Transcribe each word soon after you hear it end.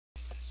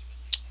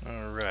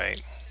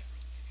Right.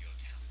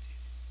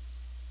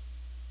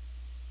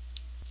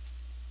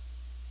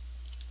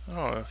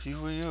 Oh,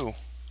 you are you.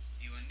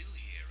 You are new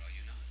here, are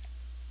you not?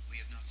 We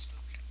have not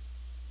spoken.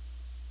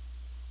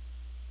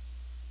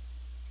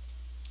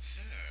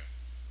 Sir,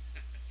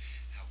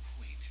 how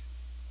quaint.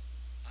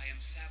 I am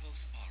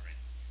Savos Arin,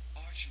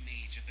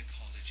 Archmage of the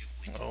College of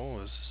Oh,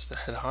 Winterhold. is this the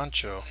head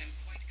honcho? I am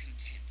quite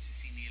content to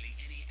see nearly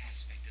any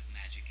aspect of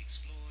magic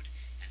explored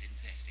and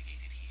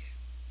investigated here.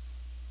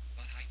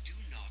 But I do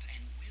not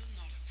and will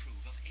not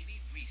approve of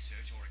any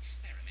research or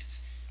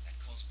experiments that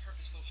cause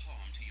purposeful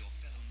harm to your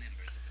fellow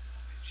members of the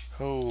college.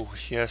 Oh,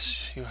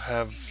 yes, you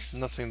have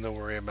nothing to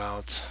worry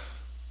about.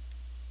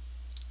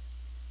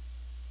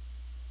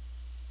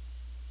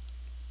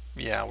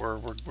 Yeah, we're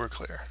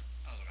clear.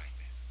 All right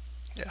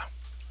then. Yeah.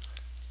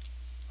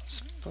 I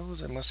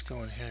suppose I must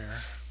go in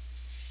here.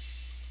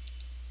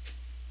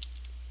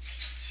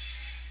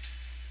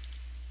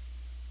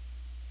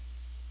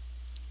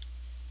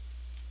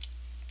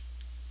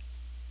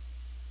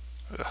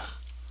 Ugh.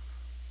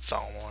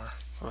 Thalmor.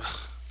 Ugh,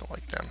 don't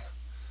like them.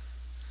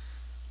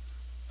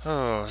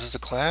 Oh, is this a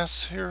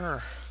class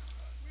here?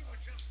 We were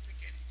just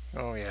beginning.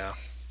 Oh, yeah.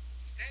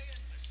 Stay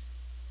and listen.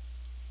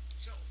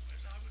 So,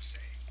 as I was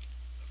saying,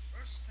 the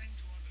first thing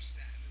to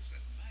understand is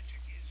that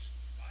magic is,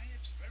 by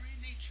its very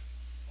nature,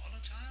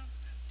 volatile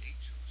and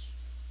dangerous.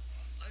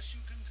 Unless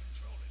you can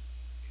control it,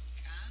 it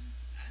can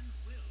and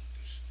will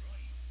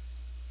destroy you.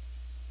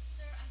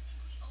 Sir, I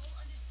think we all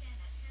understand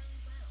that fairly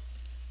well.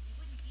 We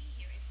wouldn't be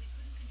here if we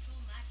couldn't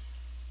control magic.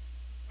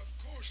 Of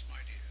course,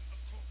 my dear, of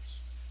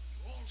course.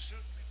 You all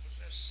certainly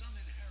possess some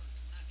inherent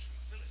natural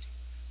ability.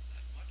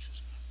 That much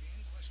is not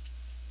being questioned.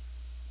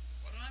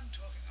 What I'm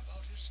talking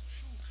about is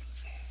true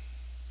control,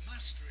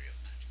 mastery of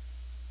magic.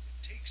 It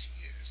takes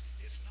years,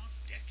 if not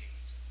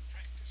decades, of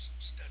practice and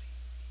study.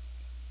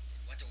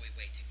 Then what are we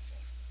waiting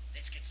for?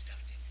 Let's get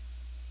started.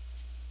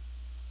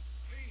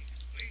 Please,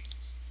 please.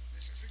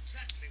 This is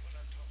exactly what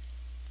I'm talking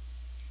about.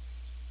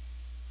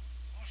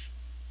 Caution,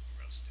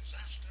 or else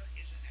disaster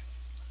is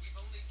inevitable. We've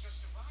only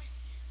just arrived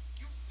here.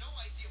 You've no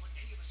idea what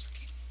any of us are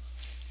capable of.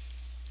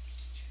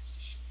 It's a chance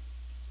to show you.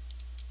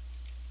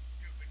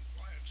 You've been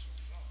quiet so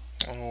far.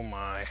 Oh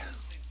my. What do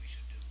you think we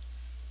should do?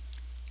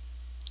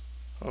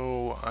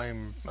 Oh, I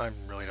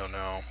really don't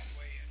know.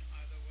 Weigh in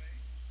either way?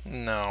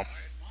 No. I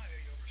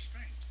admire your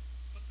restraint,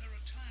 but there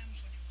are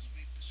times when you must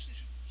make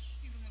decisions,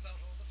 even without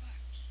all the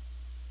facts.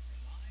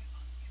 Rely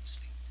on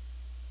instinct.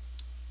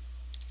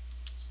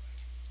 That's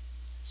right.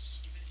 Let's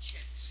just give it a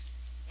chance.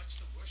 What's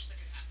the worst that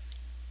could happen?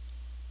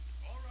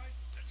 All right,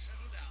 let's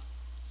settle down.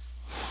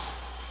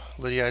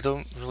 Lydia, I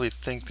don't really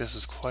think this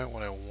is quite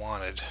what I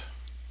wanted.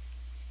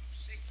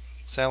 Safety.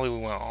 Sadly, we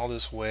went all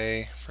this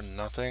way for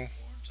nothing.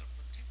 Wards are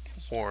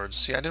protective. Wards.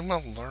 See, I didn't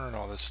want to learn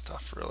all this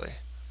stuff, really.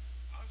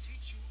 I'll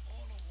teach you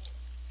all a ward,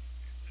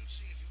 and we'll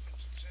see if you can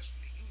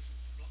successfully use it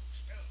to block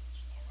spells,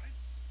 all right?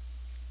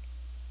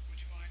 Would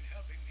you mind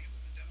helping me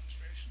with the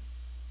demonstration?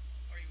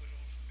 Are you at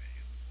all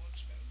familiar with ward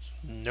spells?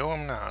 No,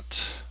 I'm not.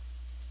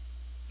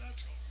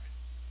 That's all right.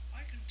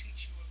 I can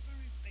teach you a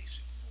very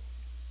basic ward,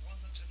 one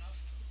that's enough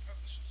for the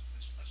purposes of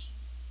this lesson.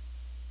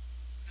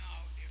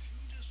 Now, if you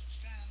just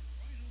stand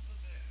right over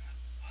there,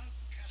 I'll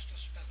cast a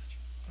spell at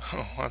you.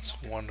 Oh, that's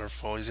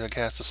wonderful. He's gonna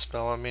cast a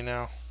spell on me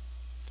now.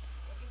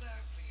 Over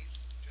there, please,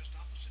 just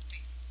opposite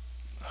me.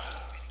 Don't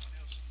leave anyone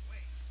else in the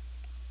way.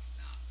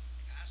 Now,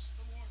 cast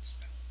the ward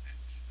spell and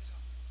keep it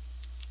up.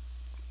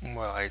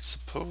 Well, I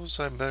suppose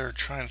I better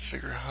try and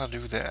figure out how to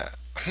do that.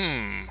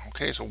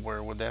 Okay, so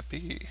where would that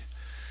be?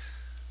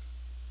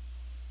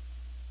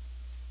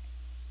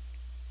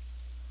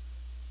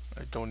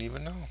 I don't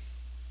even know.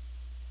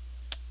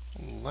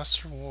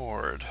 Lesser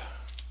ward.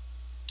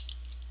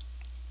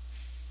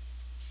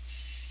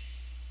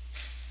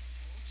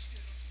 Hold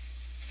still.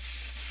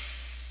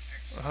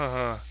 Uh,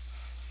 Well,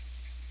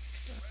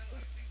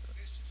 I think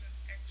this is an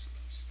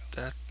excellent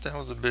start. that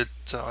was a bit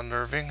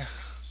unnerving.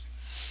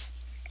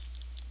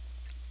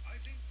 I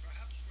think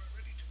perhaps we're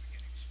ready to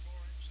begin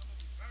exploring some of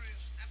the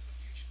various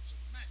applications of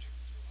magic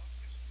throughout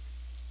history.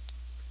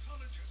 The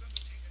college has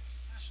undertaken a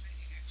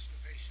fascinating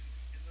excavation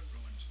in the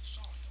ruins of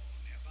Frostfall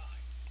nearby.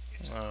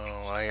 It's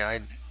Oh,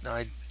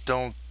 I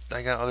don't.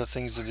 I got other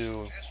things to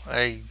do.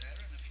 I there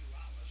in a few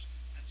hours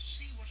and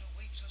see what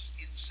awaits us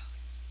inside.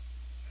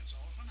 That's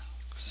all for now.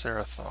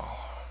 Serathal.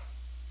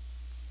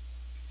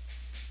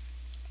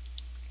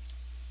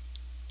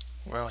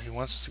 Well, he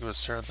wants us to go to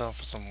Serathal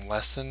for some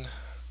lesson.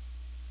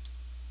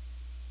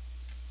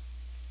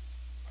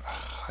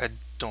 I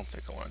don't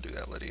think I want to do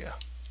that, Lydia.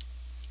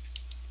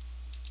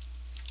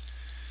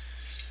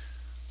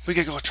 We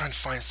could go try and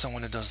find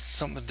someone that does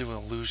something to do with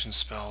illusion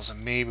spells,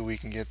 and maybe we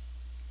can get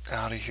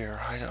out of here.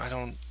 I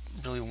don't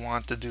really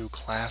want to do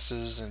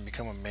classes and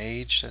become a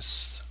mage.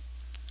 This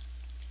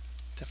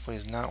definitely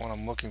is not what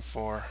I'm looking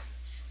for. From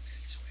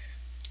elsewhere,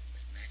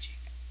 but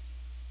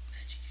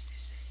magic is the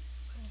same.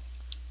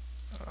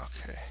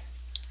 Okay.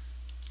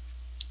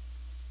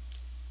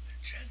 The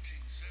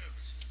chanting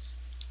services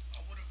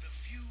are one of the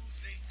few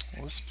things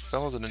Well, this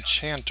fellow's an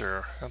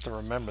enchanter. I have to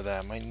remember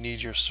that. Might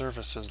need your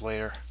services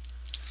later.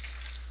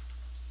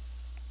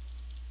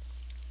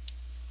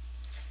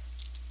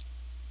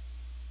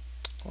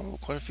 Oh,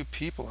 quite a few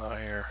people out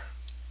here.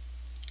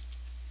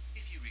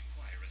 If you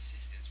require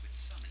assistance with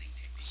summoning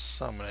techniques,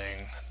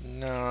 Summoning.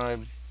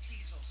 No,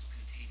 please also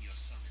contain your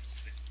summons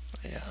to the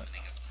yeah.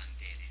 summoning of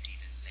undead is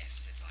even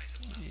less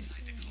advisable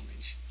outside the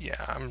college.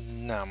 Yeah,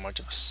 I'm not much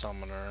of a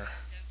summoner.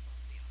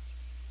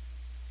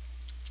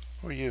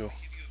 Who are you?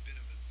 Give you a bit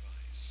of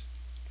advice.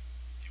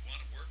 If you want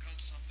to work on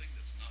something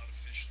that's not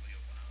officially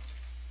allowed,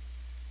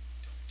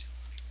 don't tell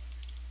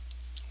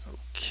anyone.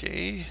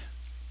 Okay.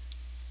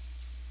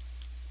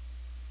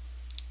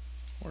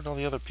 Where'd all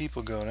the other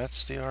people go?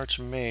 That's the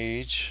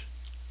Archmage.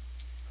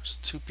 There's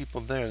two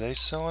people there. They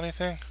sell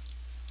anything?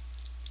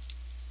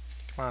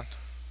 Come on.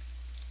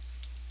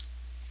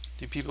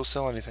 Do people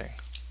sell anything?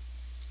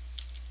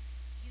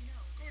 You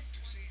know, Good this to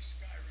is see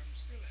Skyrim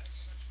still has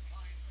such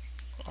fine.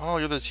 Oh,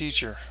 you're the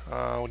teacher.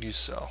 What do you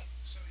sell?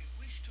 So you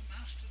wish to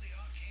master the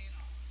arcane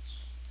arts?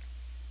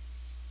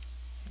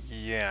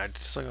 Yeah,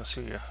 just like to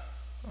see you.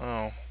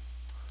 Oh.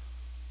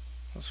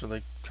 Those are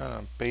like kind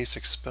of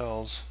basic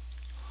spells.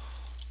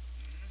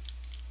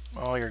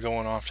 Oh, you're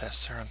going off to that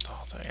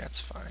Serenthal thing. That's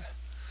fine.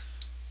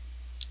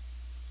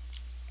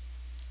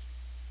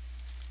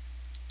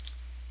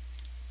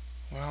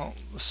 Well,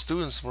 the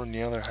students were in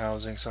the other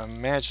housing, so I'm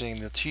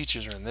imagining the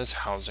teachers are in this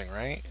housing,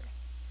 right?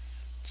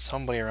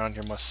 Somebody around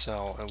here must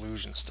sell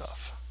illusion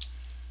stuff.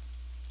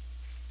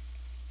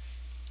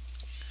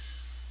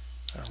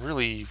 I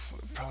really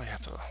probably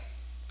have to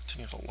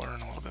continue to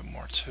learn a little bit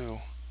more too.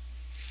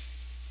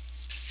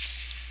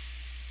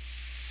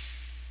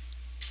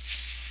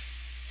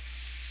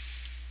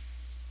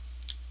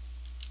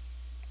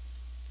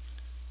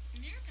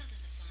 Mirabelle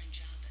does a fine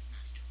job as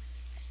Master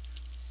Wizard, I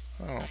suppose.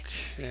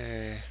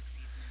 Okay.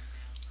 Succeed,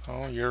 Mirabelle.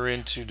 Oh, you're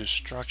into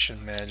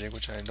destruction magic,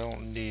 which I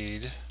don't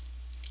need.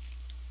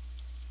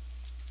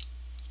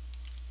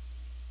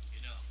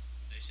 You know,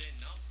 they say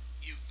no.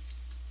 You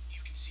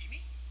can see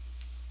me?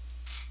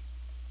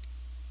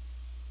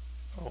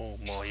 Oh,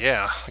 well,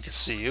 yeah, I can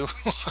see you.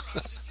 Sure, I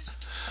was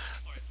invisible.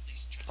 Or at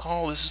least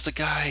Oh, this is the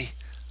guy.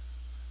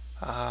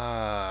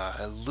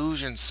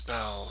 Illusion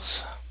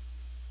spells.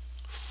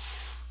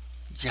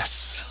 Yes.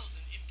 spells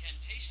and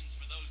incantations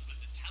for those with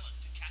the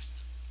talent to cast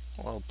them.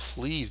 Well,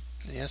 please.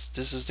 Yes,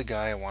 this is the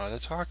guy I wanted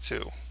to talk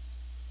to.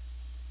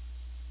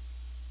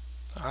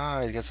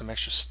 He's got some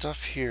extra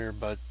stuff here,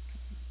 but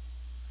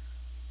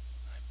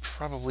I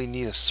probably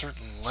need a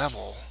certain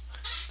level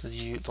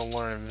to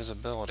learn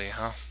invisibility,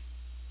 huh?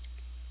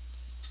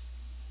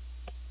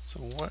 So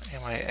what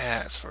am I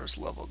at as far as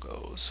level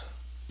goes?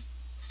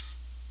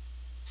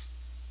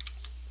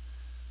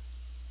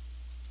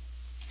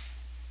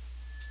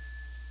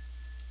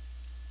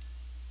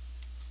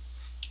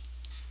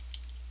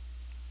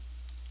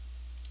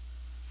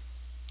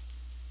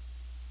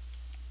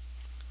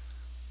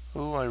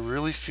 Oh, I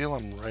really feel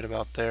I'm right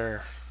about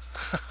there.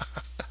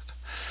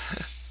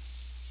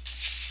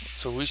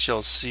 So we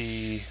shall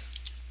see. Is the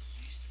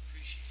least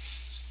appreciated in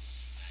the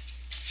schools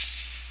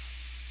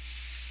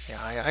of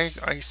magic.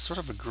 Yeah, I sort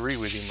of agree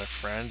with you, my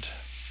friend.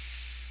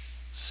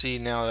 See,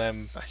 now that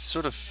I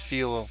sort of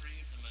feel.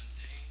 Free of the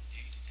mundane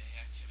day-to-day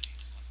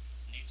activities.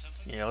 Need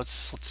something? Yeah,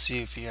 let's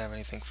see if you have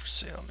anything for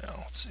sale now.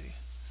 Let's see.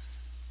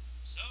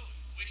 So,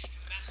 you wish to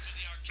master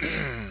the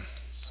arcane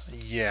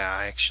Yeah,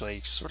 I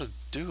actually sort of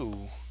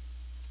do.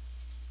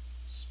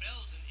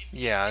 spells and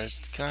Yeah,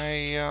 incantations can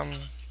I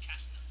talent to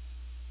cast them.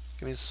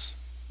 get this?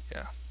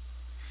 Yeah.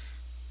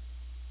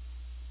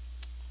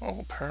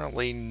 Oh,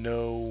 apparently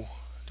no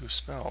new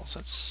spells.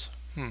 That's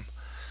kind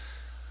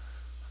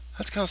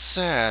of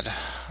sad.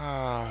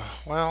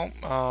 Well,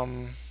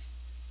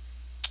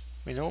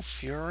 we know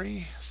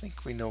Fury. I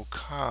think we know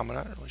Calm. I'm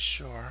not really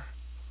sure.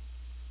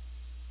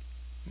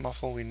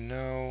 Muffle we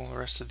know. The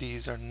rest of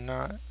these are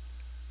not.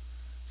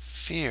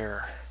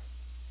 Fear.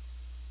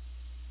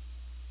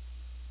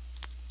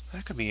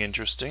 That could be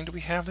interesting. Do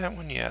we have that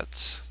one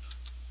yet?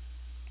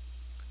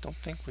 Don't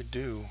think we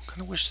do.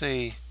 Kind of wish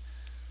they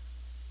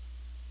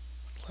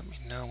would let me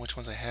know which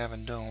ones I have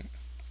and don't.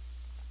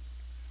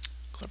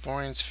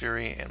 Clairvoyance,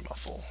 Fury, and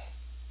Muffle.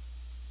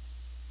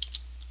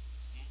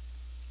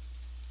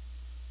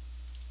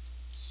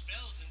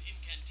 Spells and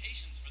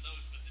incantations for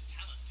those with the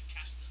talent to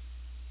cast them.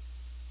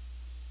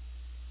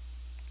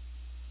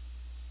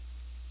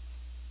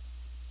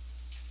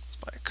 Let's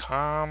buy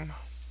Calm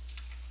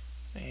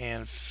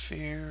and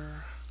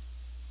Fear.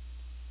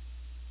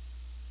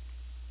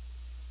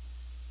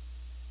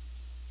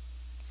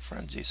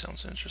 Frenzy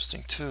sounds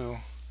interesting too.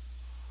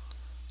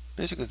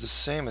 Basically the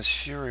same as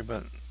Fury,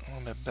 but a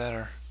little bit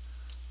better.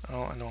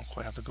 Oh, I don't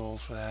quite have the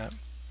gold for that.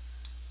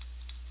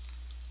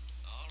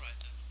 Alright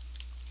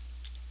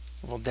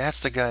then. Well, that's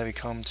the guy we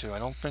come to. I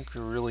don't think we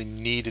really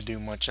need to do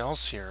much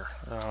else here.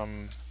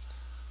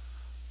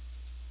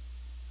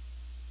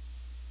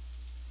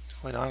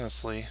 Quite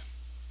honestly.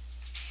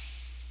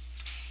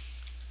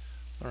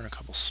 Learn a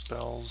couple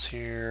spells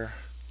here.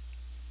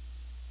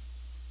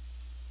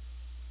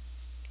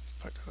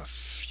 But a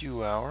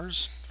few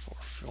hours,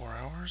 4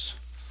 hours.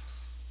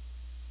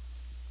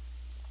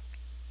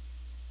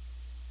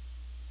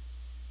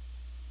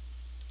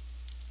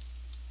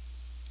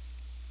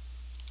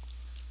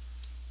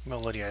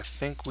 Melody, I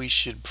think we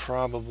should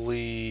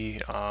probably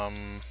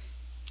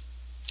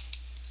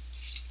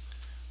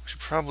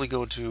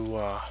go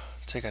to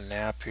take a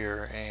nap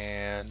here,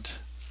 and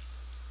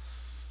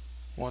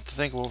we'll have to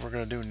think of what we're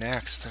gonna do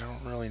next. I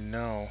don't really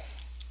know.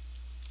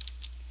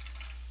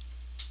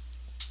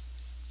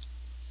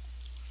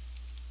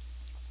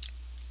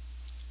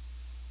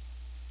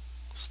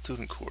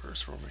 Student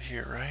quarters are over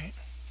here, right?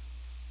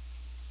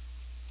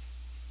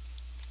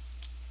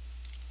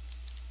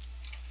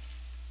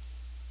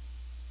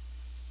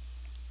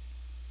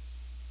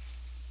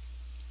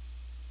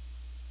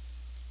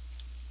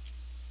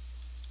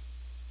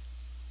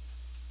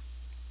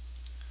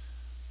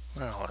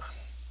 Well,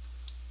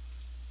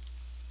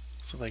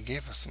 so they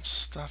gave us some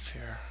stuff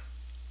here.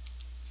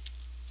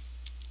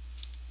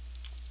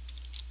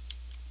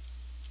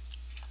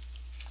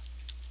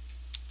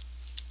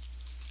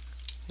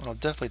 I'll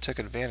definitely take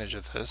advantage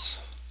of this.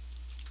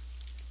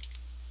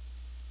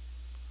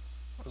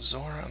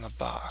 Zora in the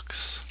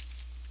box.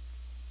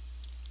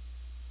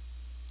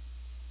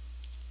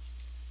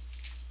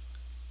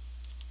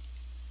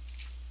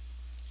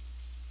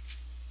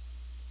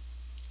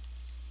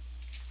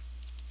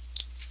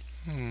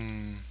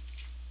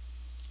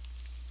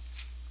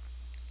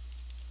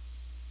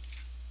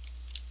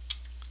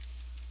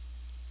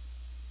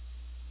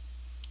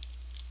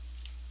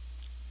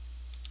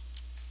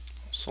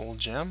 Soul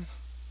gem.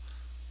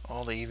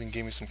 Oh, they even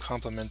gave me some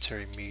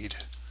complimentary mead.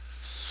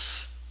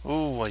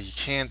 Oh, well, you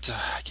can't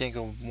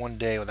go one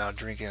day without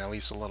drinking at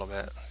least a little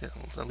bit,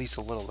 at least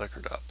a little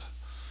liquored up.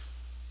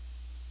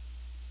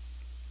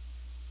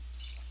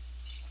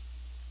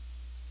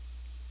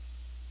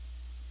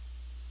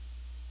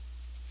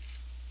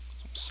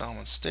 Some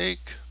salmon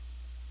steak.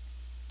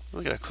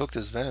 Really gotta cook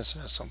this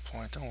venison at some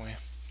point, don't we?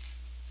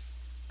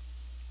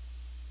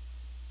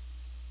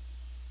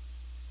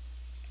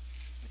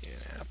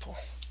 An apple.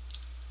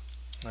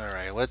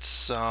 Alright, let's,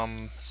 so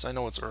I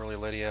know it's early,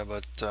 Lydia,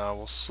 but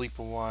we'll sleep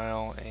a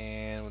while,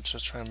 and we'll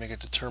just try to make a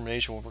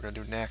determination what we're going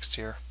to do next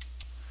here.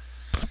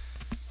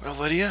 Well,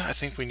 Lydia, I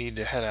think we need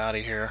to head out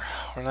of here.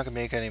 We're not going to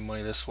make any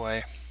money this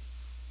way.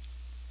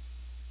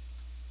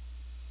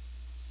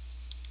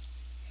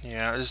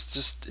 Yeah, this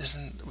just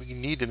isn't, we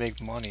need to make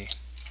money.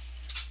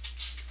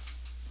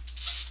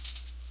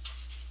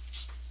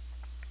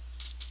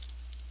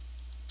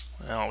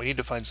 Well, we need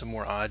to find some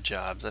more odd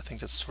jobs. I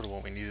think that's sort of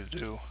what we need to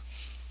do.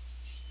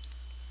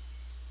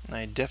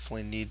 I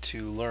definitely need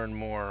to learn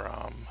more,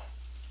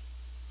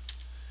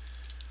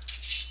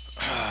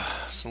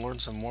 learn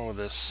some more with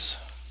this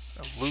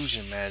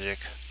illusion magic.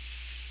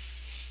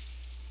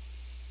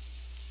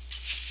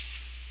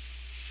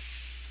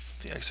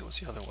 The exit was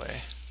the other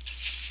way.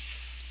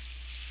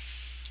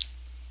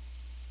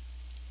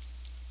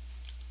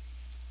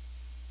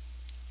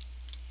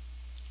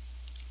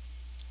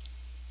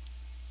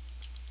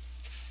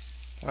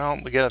 Well,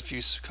 we got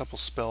a couple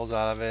spells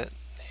out of it,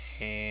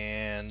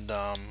 and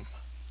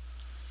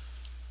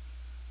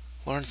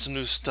learned some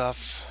new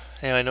stuff,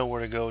 and I know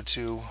where to go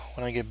to.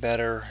 When I get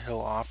better, he'll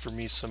offer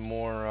me some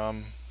more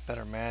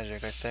better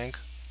magic, I think.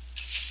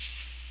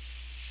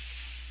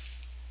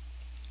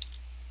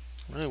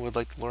 Really would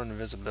like to learn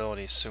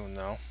invisibility soon,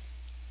 though.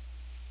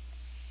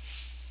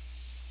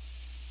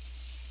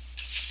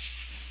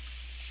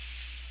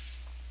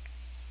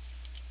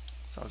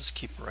 So I'll just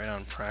keep right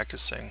on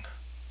practicing.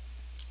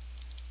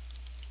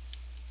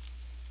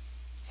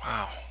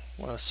 Wow,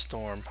 what a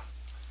storm.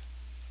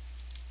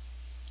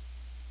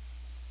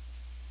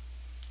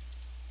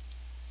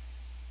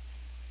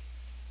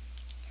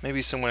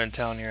 Maybe someone in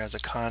town here has a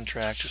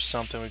contract or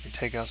something. We can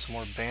take out some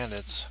more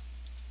bandits.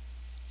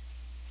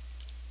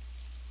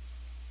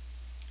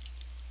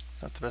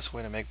 Not the best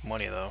way to make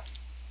money, though.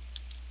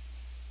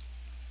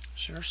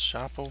 Sure,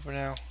 shop over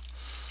now.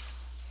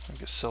 I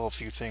could sell a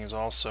few things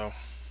also.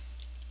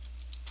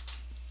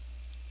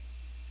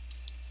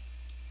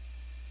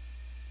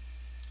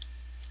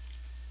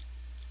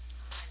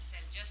 I'll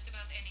sell just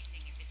about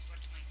anything if it's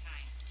worth my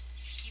time.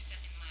 Keep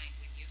that in mind,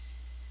 will you?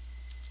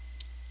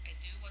 I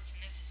do what's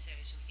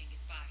necessary so we can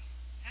get by.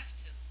 Have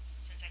to,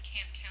 since I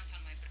can't count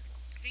on my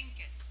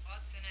trinkets,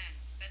 odds and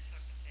ends, that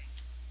sort of thing.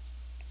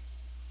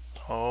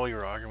 Oh, you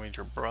were arguing with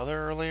your brother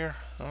earlier?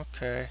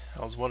 Okay,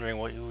 I was wondering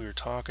who you were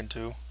talking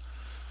to.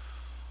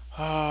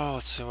 Oh,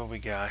 let's see what we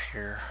got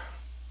here.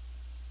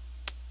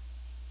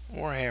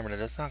 More hammered.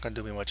 That's not going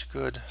to do me much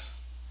good.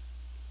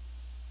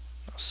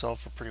 I'll sell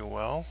for pretty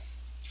well.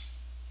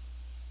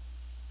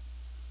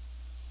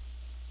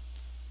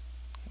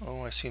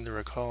 Oh, I seem to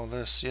recall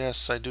this.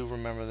 Yes, I do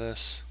remember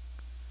this.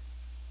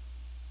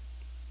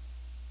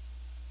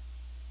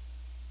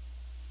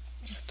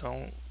 I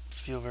don't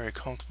feel very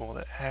comfortable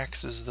with the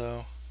axes,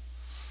 though.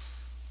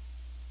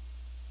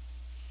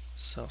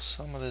 So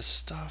some of this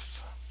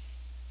stuff.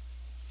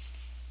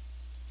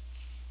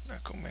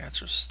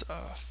 Necromancer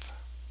stuff.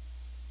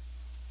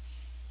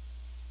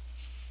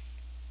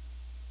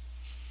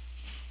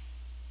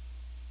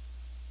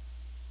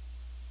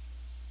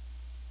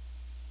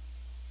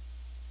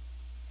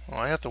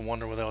 I have to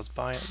wonder what I was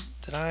buying.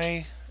 Did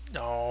I?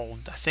 No,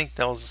 I think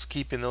that was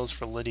keeping those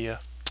for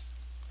Lydia.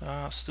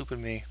 Ah, stupid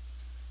me.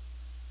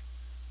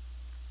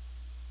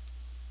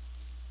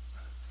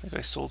 I think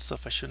I sold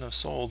stuff I shouldn't have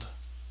sold.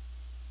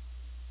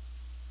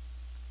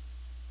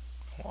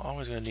 I'm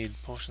always going to need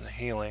potions of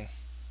healing.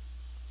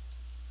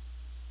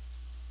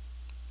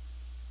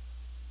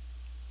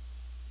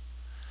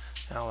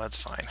 Oh,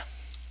 that's fine.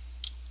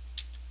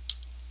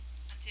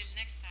 Until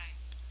next time.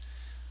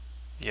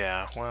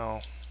 Yeah,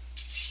 well...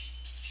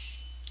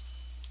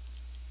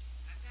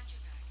 I've got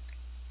your back.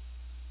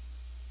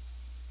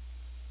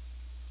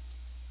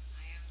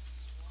 I am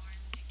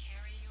sworn to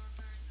carry your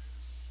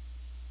burdens.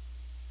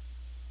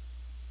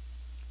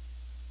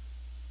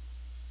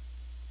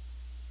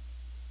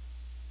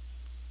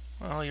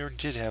 Well, you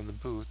did have the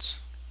boots.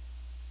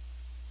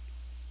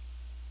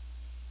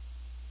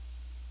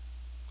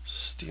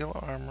 Steel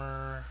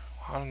armor.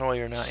 I don't know why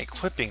you're not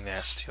equipping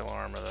that steel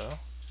armor, though.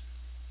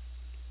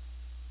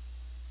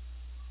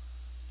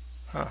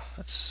 Huh,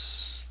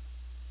 that's...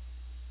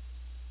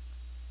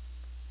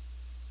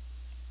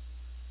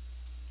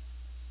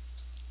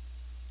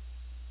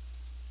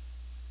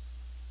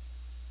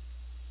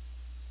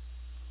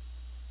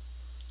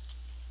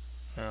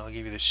 I'll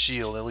give you the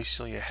shield, at least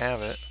so you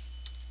have it.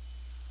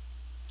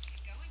 Let's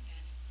get going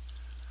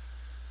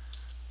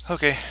then.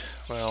 Okay,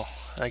 well,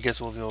 I guess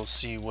we'll be able to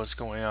see what's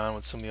going on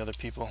with some of the other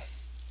people.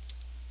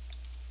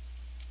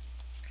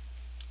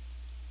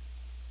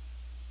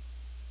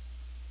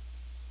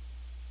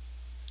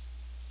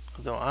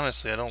 Although,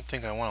 honestly, I don't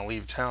think I want to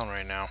leave town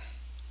right now.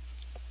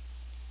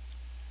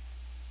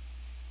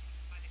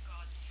 By the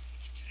gods,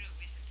 it's true,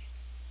 isn't it?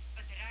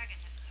 A dragon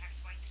has attacked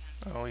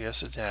Whiteland. Oh,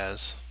 yes, it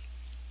has.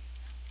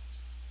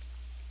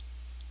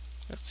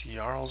 That's the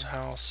Jarl's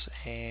house,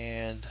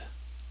 and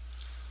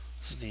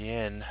this is the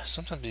inn.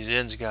 Sometimes these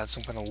inns got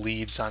some kind of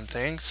leads on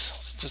things.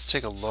 Let's just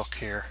take a look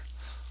here.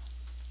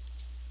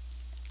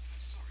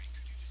 Sorry,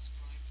 could you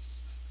describe the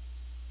smell?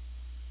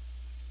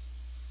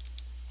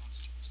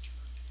 Monster was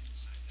turned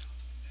inside out.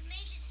 The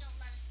mages don't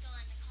let us go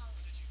into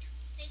college.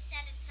 They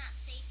said it's not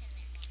safe in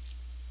there.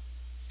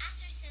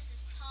 Asher says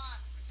his paw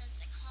says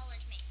the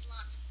college makes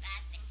lots of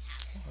bad things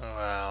happen.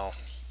 Well,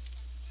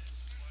 This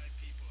is why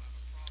people have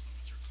a problem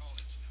with your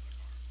college,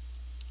 Nelagar.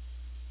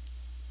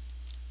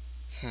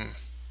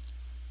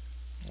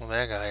 well,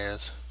 that guy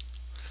is.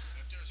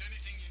 If there's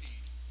anything you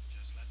need,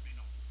 just let me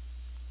know.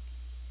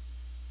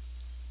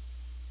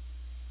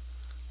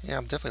 Yeah,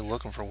 I'm definitely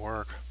looking for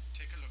work.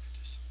 Take a look at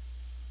this.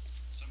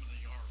 Some of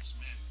the Jarl's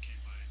men came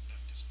by and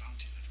left this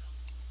bounty letter.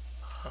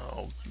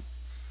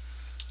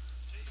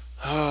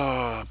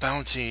 Oh,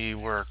 bounty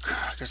work.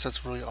 I guess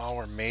that's really all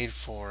we're made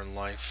for in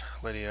life,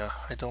 Lydia.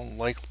 I don't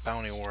like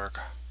bounty work.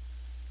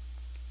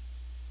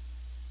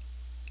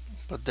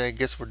 But I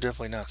guess we're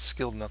definitely not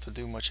skilled enough to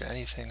do much of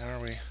anything, are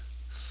we?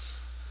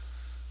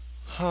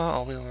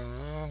 Blah,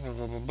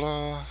 blah, blah,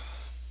 blah.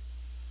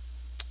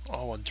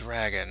 Oh, a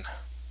dragon.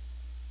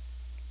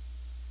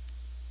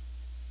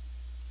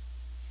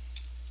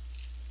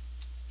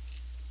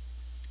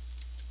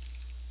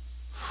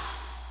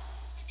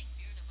 I think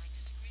Birna might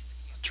disagree with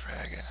you. A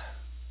dragon.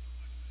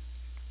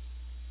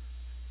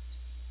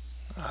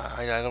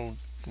 I don't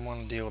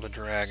want to deal with a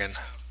dragon.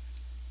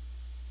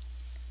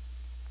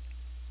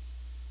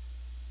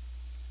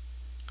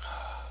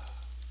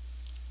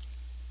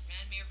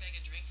 Ranmir beg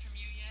a drink from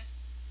you yet?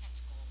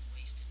 That's gold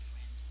wasted,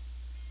 friend.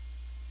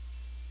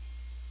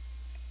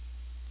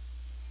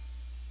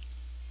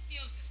 He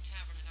owes this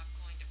tavern enough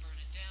coin to burn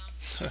it down,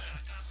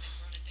 back up, then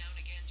burn it down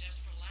again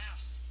just for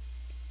laughs.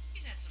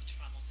 He's had some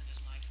troubles in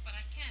his life, but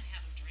I can't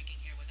have him drinking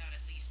here without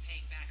at least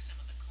paying back some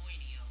of the coin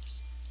he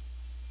owes.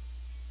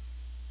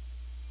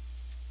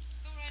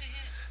 Go right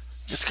ahead.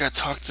 Just gotta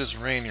talk to this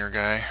Rainier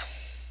guy.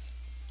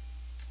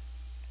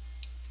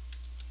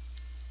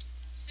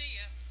 See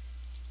ya.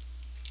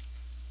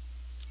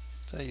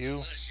 Is that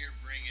you? Unless you're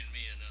bringing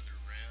me another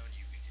round,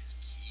 you can just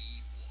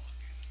keep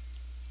walking.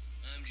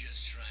 I'm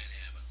just trying to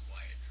have a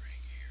quiet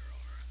drink here,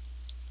 Aura.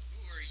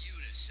 Who are you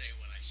to say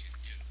what I should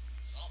do?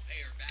 I'll pay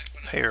her back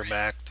when Pay her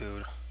back,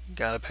 dude.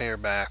 Gotta pay her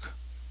back.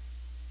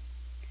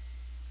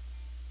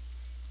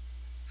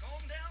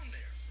 Calm down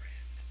there,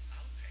 friend.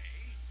 I'll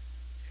pay.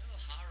 Tell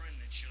Harren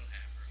that she'll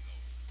have her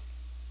gold.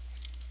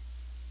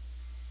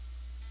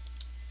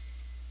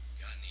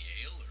 Got any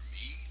ale or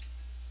mead?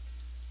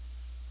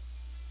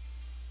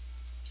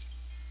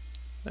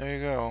 There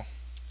you go.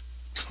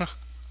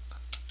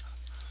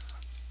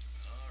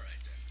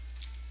 Alright then.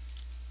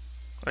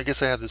 I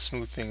guess I had to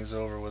smooth things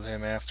over with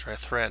him after I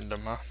threatened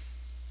him, huh?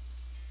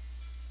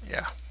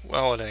 Yeah.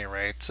 Well, at any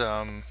rate,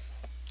 oh,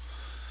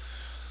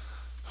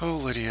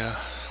 Lydia.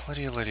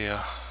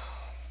 Lydia.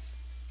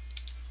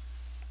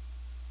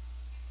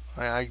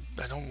 I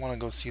don't want to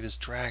go see this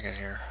dragon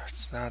here.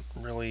 It's not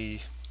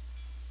really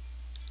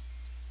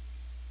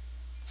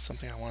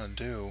something I want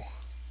to do.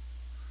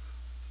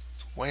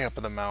 It's way up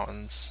in the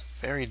mountains.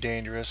 Very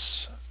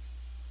dangerous.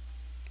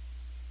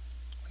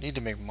 I need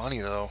to make money,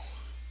 though.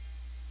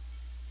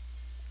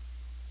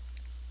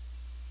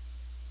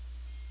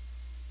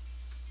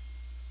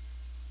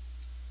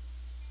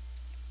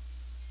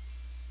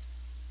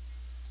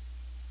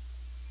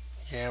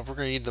 Yeah, we're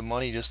gonna need the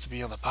money just to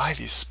be able to buy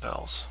these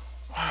spells.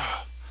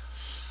 I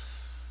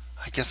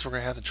guess we're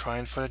gonna have to try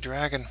and fight a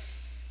dragon.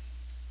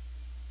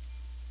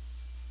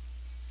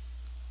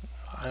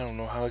 I don't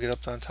know how to get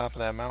up on top of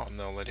that mountain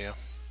though, Lydia.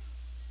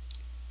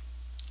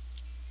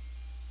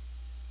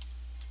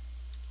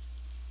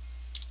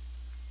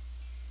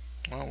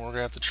 Well, we're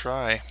gonna have to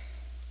try.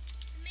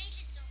 The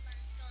mages don't let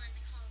us go into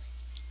college.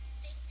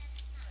 They said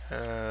it's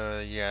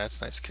not. Yeah,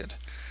 that's nice, kid.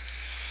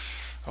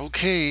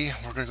 Okay,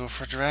 we're gonna go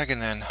for a dragon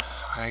then.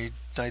 I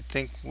don't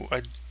think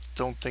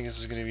this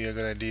is gonna be a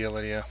good idea,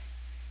 Lydia.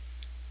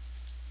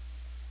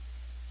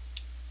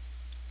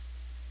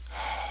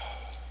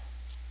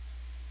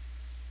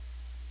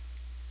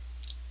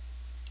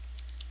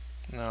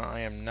 No,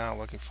 I am not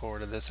looking forward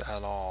to this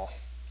at all.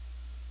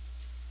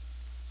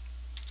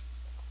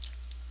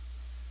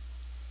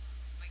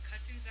 My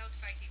cousin's out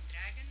fighting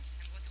dragons,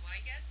 and what do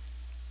I get?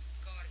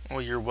 Garbage.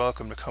 Well, you're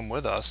welcome to come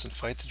with us and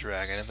fight the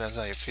dragon if that's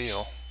how you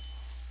feel.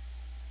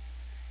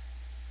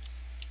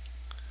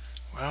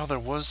 Well, there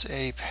was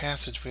a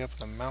passageway up in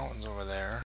the mountains over there.